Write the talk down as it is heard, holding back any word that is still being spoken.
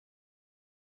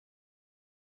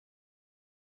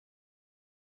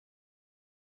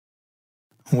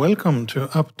Welcome to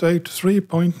update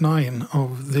 3.9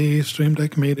 of the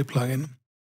Deck Midi plugin.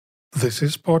 This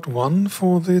is part 1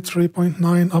 for the 3.9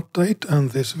 update,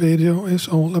 and this video is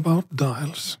all about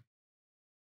dials.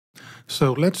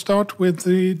 So let's start with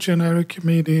the generic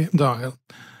MIDI dial,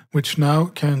 which now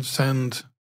can send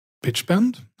pitch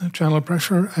bend, channel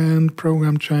pressure, and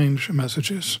program change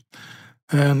messages.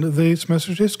 And these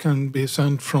messages can be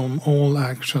sent from all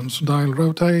actions: dial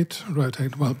rotate,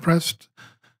 rotate while pressed,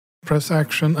 press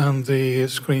action, and the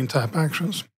screen tap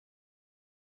actions.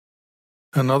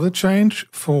 Another change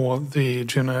for the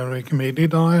generic MIDI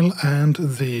dial and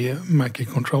the Mackie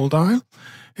control dial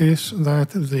is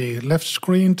that the left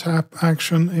screen tap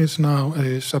action is now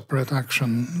a separate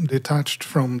action, detached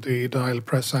from the dial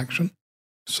press action.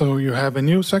 So you have a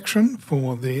new section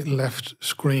for the left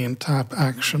screen tap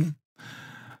action.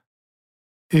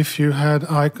 If you had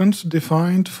icons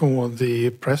defined for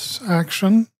the press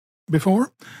action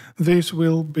before, these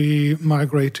will be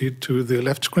migrated to the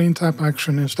left screen tap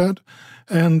action instead,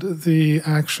 and the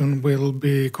action will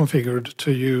be configured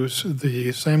to use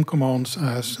the same commands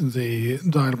as the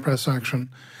dial press action,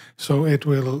 so it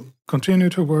will continue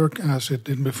to work as it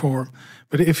did before.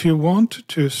 But if you want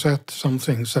to set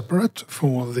something separate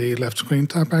for the left screen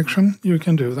tap action, you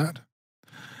can do that.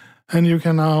 And you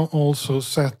can now also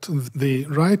set the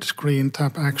right screen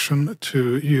tap action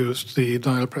to use the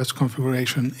dial press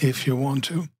configuration if you want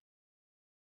to.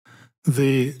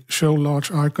 The Show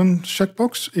Large Icon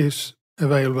checkbox is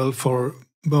available for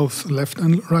both left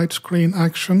and right screen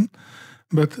action,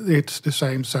 but it's the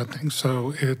same setting,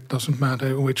 so it doesn't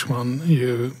matter which one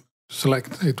you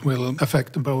select, it will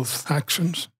affect both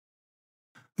actions.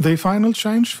 The final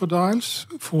change for dials,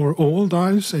 for all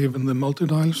dials, even the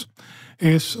multi-dials,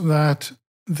 is that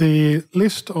the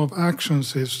list of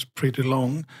actions is pretty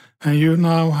long, and you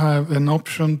now have an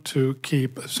option to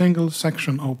keep a single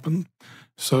section open.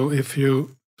 So if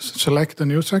you select a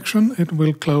new section, it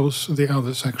will close the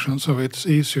other section, so it's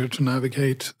easier to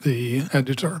navigate the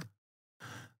editor.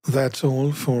 That's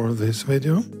all for this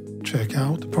video. Check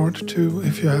out part 2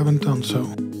 if you haven't done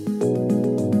so.